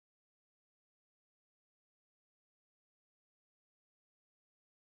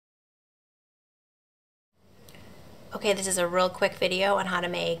Okay, this is a real quick video on how to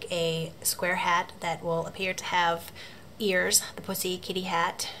make a square hat that will appear to have ears, the pussy kitty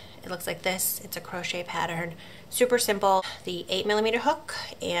hat. It looks like this. It's a crochet pattern. Super simple. The 8mm hook,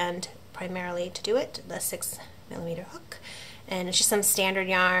 and primarily to do it, the 6mm hook. And it's just some standard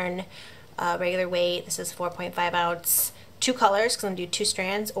yarn, regular weight. This is 4.5 ounce. 2 colors, because I'm going to do 2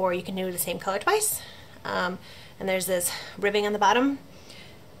 strands, or you can do the same color twice. And there's this ribbing on the bottom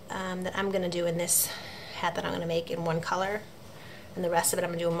that I'm going to do in this hat that I'm going to make in one color, and the rest of it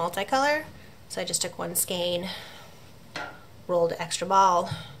I'm going to do a multicolor. So I just took one skein, rolled an extra ball,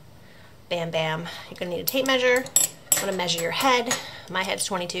 bam bam. You're going to need a tape measure. I'm going to measure your head. My head's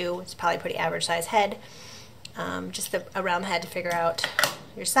 22. It's probably a pretty average size head. Just around the head to figure out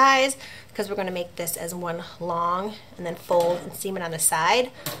your size, because we're going to make this as one long and then fold and seam it on the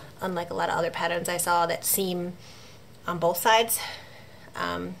side, unlike a lot of other patterns I saw that seam on both sides.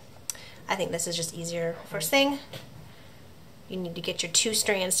 I think this is just easier. First thing, you need to get your 2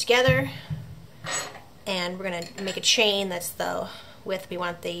 strands together, and we're going to make a chain that's the width we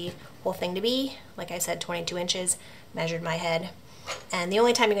want the whole thing to be. Like I said, 22 inches, measured my head. And the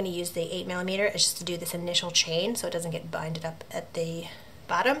only time you're going to use the 8mm is just to do this initial chain so it doesn't get binded up at the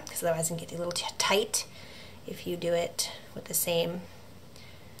bottom, because otherwise it can get a little tight if you do it with the same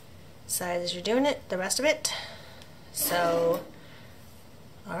size as you're doing it, the rest of it. So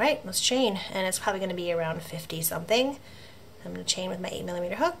alright, let's chain, and it's probably going to be around 50 something. I'm going to chain with my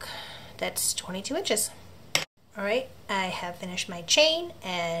 8mm hook. That's 22 inches. Alright, I have finished my chain,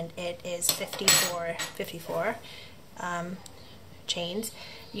 and it is 54 chains.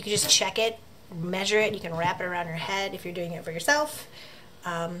 You can just check it, measure it, you can wrap it around your head if you're doing it for yourself,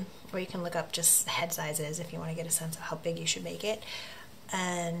 or you can look up just head sizes if you want to get a sense of how big you should make it.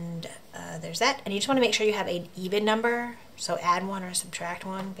 And there's that. And you just want to make sure you have an even number, so add 1 or subtract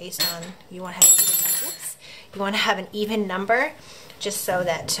 1 based on, you want to have even numbers. You want to have an even number, just so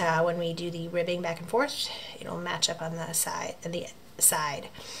that when we do the ribbing back and forth, it'll match up on the side.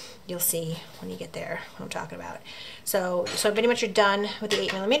 You'll see when you get there what I'm talking about. So pretty much you're done with the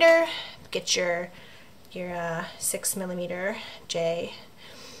 8mm. Get your 6mm J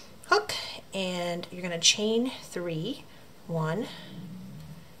hook, and you're going to chain 3. 1,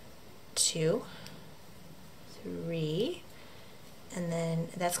 2, 3, and then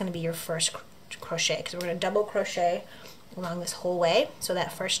that's going to be your first crochet, because we're going to double crochet along this whole way, so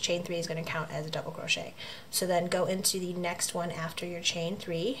that first chain 3 is going to count as a double crochet. So then go into the next one after your chain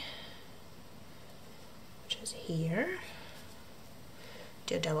 3, which is here.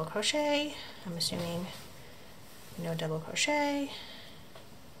 Do a double crochet. I'm assuming no double crochet.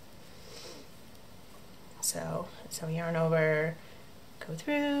 So yarn over, go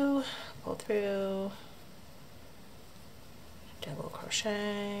through, pull through, double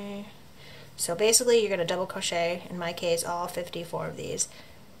crochet. So basically you're going to double crochet, in my case, all 54 of these,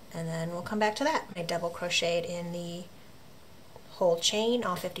 and then we'll come back to that. I double crocheted in the whole chain,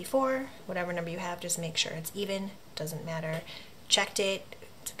 all 54, whatever number you have, just make sure it's even, doesn't matter. Checked it,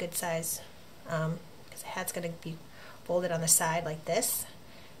 it's a good size, because the hat's going to be folded on the side like this,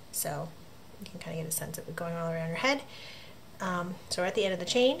 so you can kind of get a sense of it going all around your head. So we're at the end of the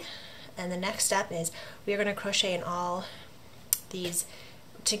chain, and the next step is we are going to crochet in all these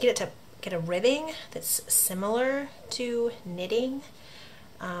to get a ribbing that's similar to knitting.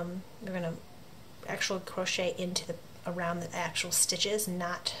 We're going to actually crochet into around the actual stitches,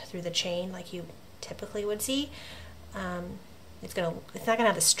 not through the chain like you typically would see. It's not going to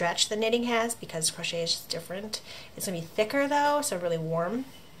have the stretch the knitting has, because crochet is just different. It's going to be thicker though, so really warm.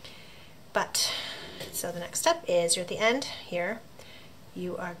 But, so the next step is, you're at the end here,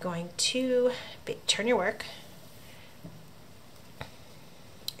 you are going to turn your work,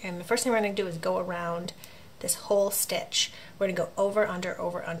 and the first thing we're going to do is go around this whole stitch. We're going to go over, under,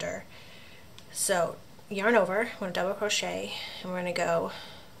 over, under. So yarn over, we're going to double crochet, and we're going to go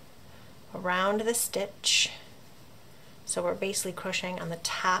around the stitch. So we're basically crocheting on the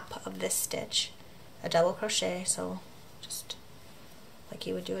top of this stitch, a double crochet, so just like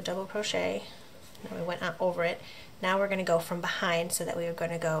you would do a double crochet. Now we went over it. Now we're going to go from behind, so that we are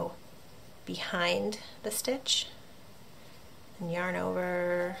going to go behind the stitch and yarn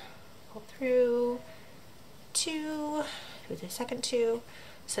over, pull through, 2, do the second 2.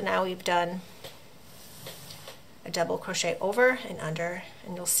 So now we've done a double crochet over and under,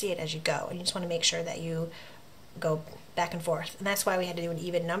 and you'll see it as you go, and you just want to make sure that you go back and forth, and that's why we had to do an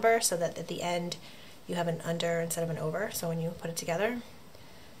even number, so that at the end you have an under instead of an over, so when you put it together.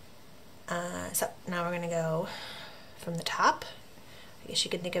 So now we're going to go from the top. I guess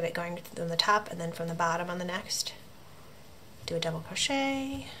you can think of it going from the top and then from the bottom on the next. Do a double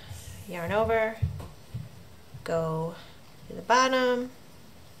crochet, yarn over, go to the bottom,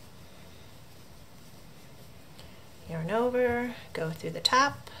 yarn over, go through the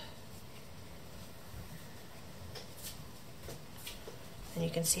top, and you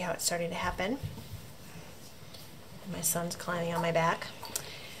can see how it's starting to happen. My son's climbing on my back.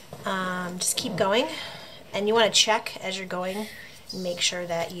 Just keep going, and you want to check as you're going and make sure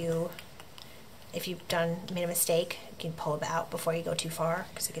that if you've made a mistake, you can pull it out before you go too far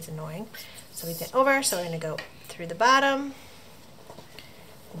because it gets annoying. So we've been over, so we're going to go through the bottom,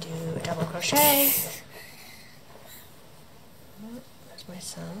 do a double crochet. There's my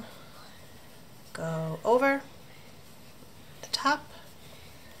son. Go over the top,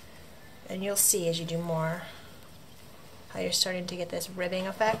 and you'll see as you do more how you're starting to get this ribbing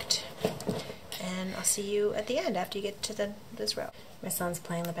effect. And I'll see you at the end after you get to this row. My son's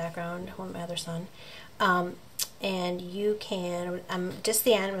playing in the background, one of my other son. And you can, just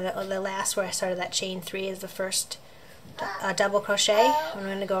the end, the last where I started that chain 3 is the first double crochet. I'm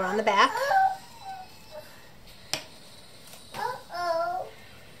going to go around the back.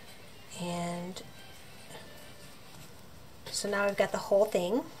 And so now we've got the whole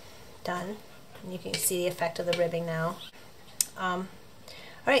thing done. And you can see the effect of the ribbing now.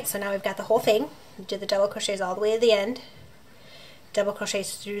 Alright, so now we've got the whole thing. We did the double crochets all the way to the end. Double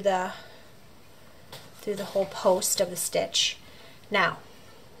crochets through the whole post of the stitch. Now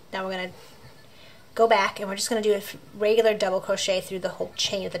we're going to go back and we're just going to do a regular double crochet through the whole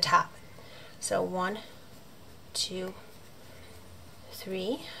chain at the top. So 1, 2,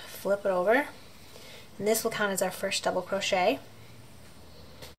 3, flip it over, and this will count as our first double crochet.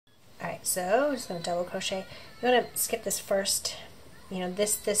 Alright, so we're just going to double crochet. You're going to skip this first,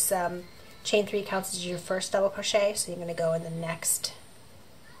 this chain 3 counts as your first double crochet, so you're going to go in the next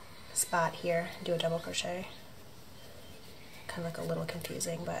spot here and do a double crochet. Kind of look a little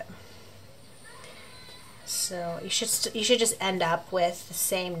confusing, but so you should just end up with the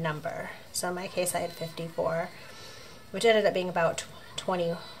same number. So in my case I had 54, which ended up being about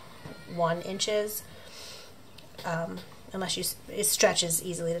 21 inches, unless it stretches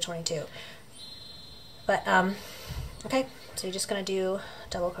easily to 22. But okay, so you're just going to do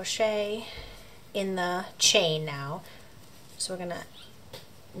double crochet in the chain now. So we're going to,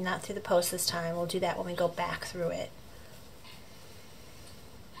 not through the post this time, we'll do that when we go back through it.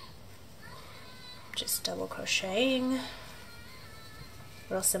 Just double crocheting,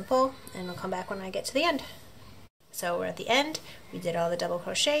 real simple, and we'll come back when I get to the end. So we're at the end, we did all the double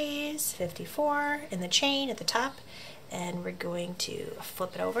crochets, 54 in the chain at the top, and we're going to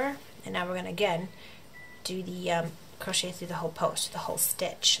flip it over, and now we're going to again do the crochet through the whole post, the whole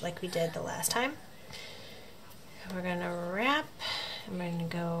stitch, like we did the last time. And we're going to wrap, and we're going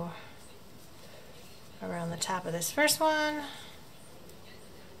to go around the top of this first one.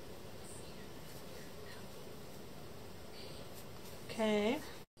 Okay,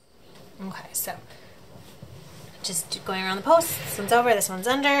 so just going around the post. This one's over, this one's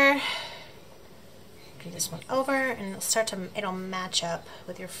under. Do this one over, and it'll match up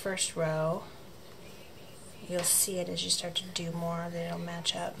with your first row. You'll see it as you start to do more, that it'll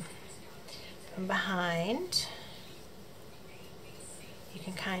match up. From behind, you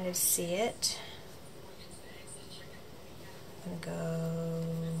can kind of see it. And go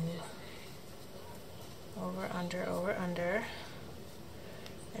over, under.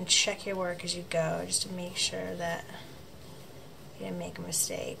 And check your work as you go, just to make sure that you didn't make a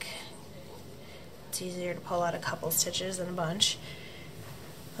mistake. It's easier to pull out a couple stitches than a bunch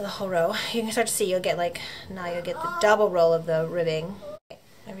for the whole row. You can start to see now you'll get the double roll of the ribbing.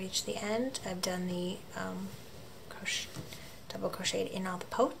 I reached the end. I've done the double crocheted in all the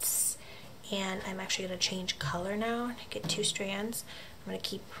posts, and I'm actually going to change color now. Get 2 strands. I'm going to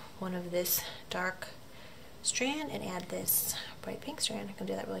keep one of this dark strand and add this bright pink strand. I can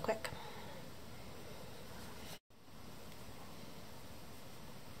do that really quick.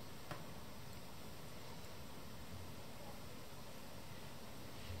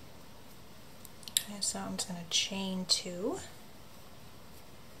 Okay, so I'm just going to chain 2.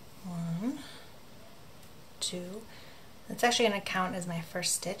 1, 2. It's actually going to count as my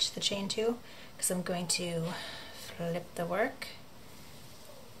first stitch, the chain 2, because I'm going to flip the work,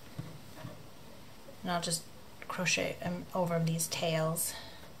 and I'll just crochet over these tails,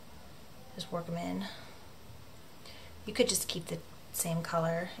 just work them in. You could just keep the same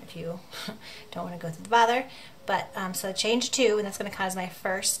color if you don't want to go through the bother, but so I changed 2, and that's going to count as my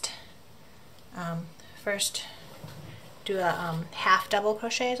first do a half double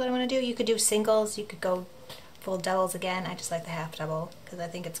crochet is what I'm going to do. You could do singles, you could go full doubles again. I just like the half double because I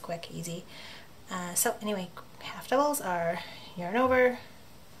think it's quick, easy. So anyway, half doubles are yarn over,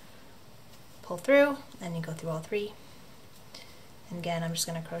 pull through, and you go through all three. And again, I'm just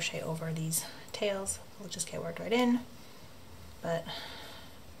going to crochet over these tails. We'll just get worked right in, but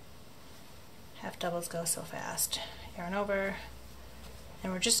half doubles go so fast. Yarn over,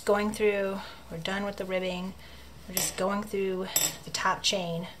 and we're just going through, we're done with the ribbing, we're just going through the top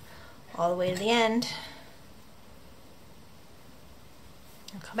chain all the way to the end,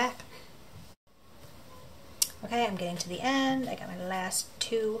 and come back. Okay, I'm getting to the end. I got my last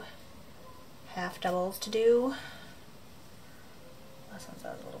 2 half doubles to do. Last one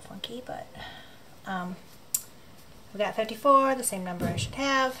was a little funky, but we got 54, the same number I should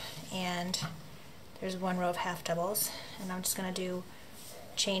have, and there's 1 row of half doubles, and I'm just going to do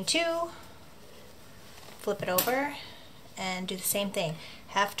chain 2, flip it over, and do the same thing.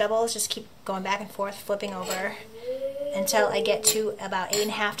 Half doubles, just keep going back and forth, flipping over until I get to about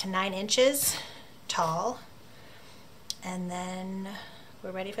 8.5 to 9 inches tall, and then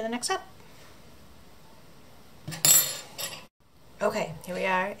we're ready for the next step. Okay, here we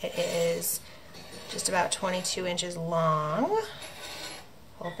are. It is just about 22 inches long,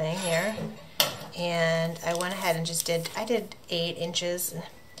 whole thing here. And I went ahead and just did 8 inches.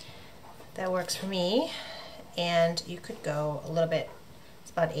 That works for me. And you could go a little bit,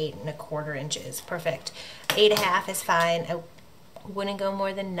 it's about 8.25 inches. Perfect. 8.5 is fine. I wouldn't go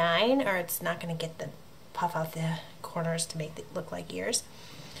more than 9, or it's not going to get the puff out the corners to make it look like ears.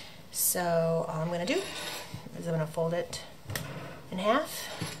 So all I'm going to do is I'm going to fold it in half,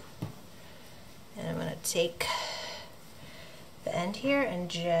 and I'm going to take the end here and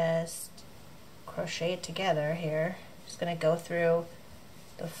just crochet it together here. Just going to go through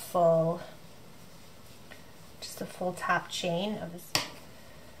the full, just the full top chain of this.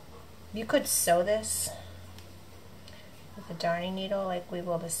 You could sew this with a darning needle like we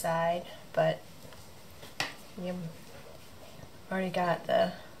will beside, but you already got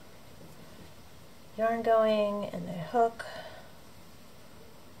the yarn going and the hook,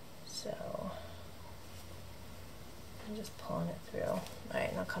 so I'm just pulling it through. Alright,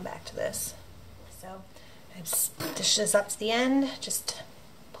 and I'll come back to this. So I stitch this up to the end, just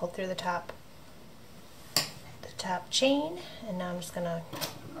pull through the top chain, and now I'm just gonna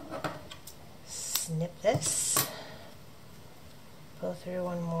snip this, pull through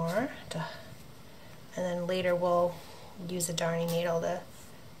one more, and then later we'll use a darning needle to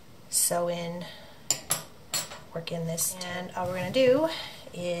sew in, work in this. And all we're gonna do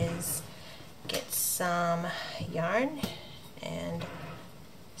is get some yarn and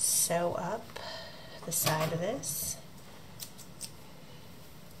sew up the side of this.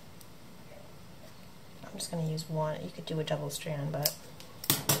 I'm just going to use one. You could do a double strand, but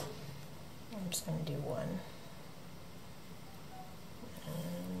I'm just going to do one.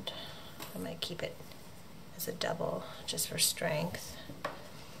 And I might keep it as a double just for strength.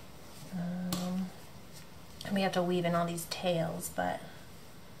 And we have to weave in all these tails, but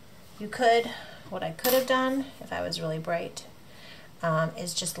you could, what I could have done if I was really bright,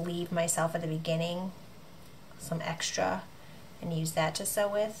 is just leave myself at the beginning some extra and use that to sew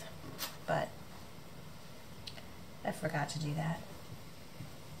with, but I forgot to do that.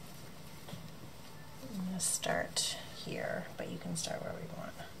 I'm going to start here, but you can start wherever you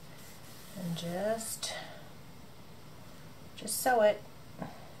want. And just sew it.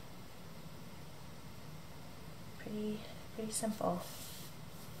 Pretty simple.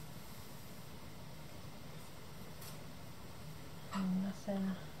 And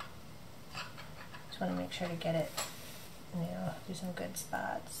nothing. Just want to make sure to get it, you know, do some good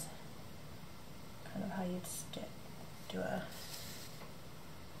spots. Kind of how you'd do a.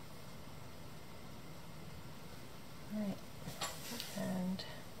 Alright, and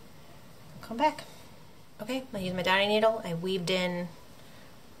I'll come back. Okay, I used my darning needle. I weaved in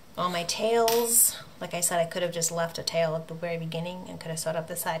all my tails. Like I said, I could have just left a tail at the very beginning and could have sewed up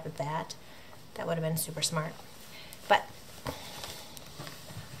the side with that. That would have been super smart. But,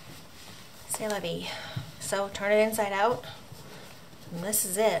 c'est la vie. So turn it inside out, and this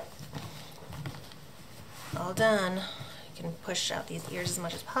is it. All done. You can push out these ears as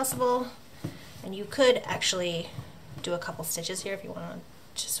much as possible, and you could actually do a couple stitches here if you want to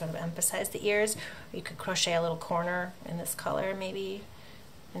just sort of emphasize the ears, or you could crochet a little corner in this color maybe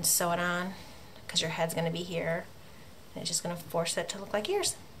and sew it on, because your head's going to be here and it's just going to force it to look like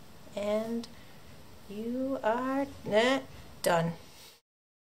ears, and you are done.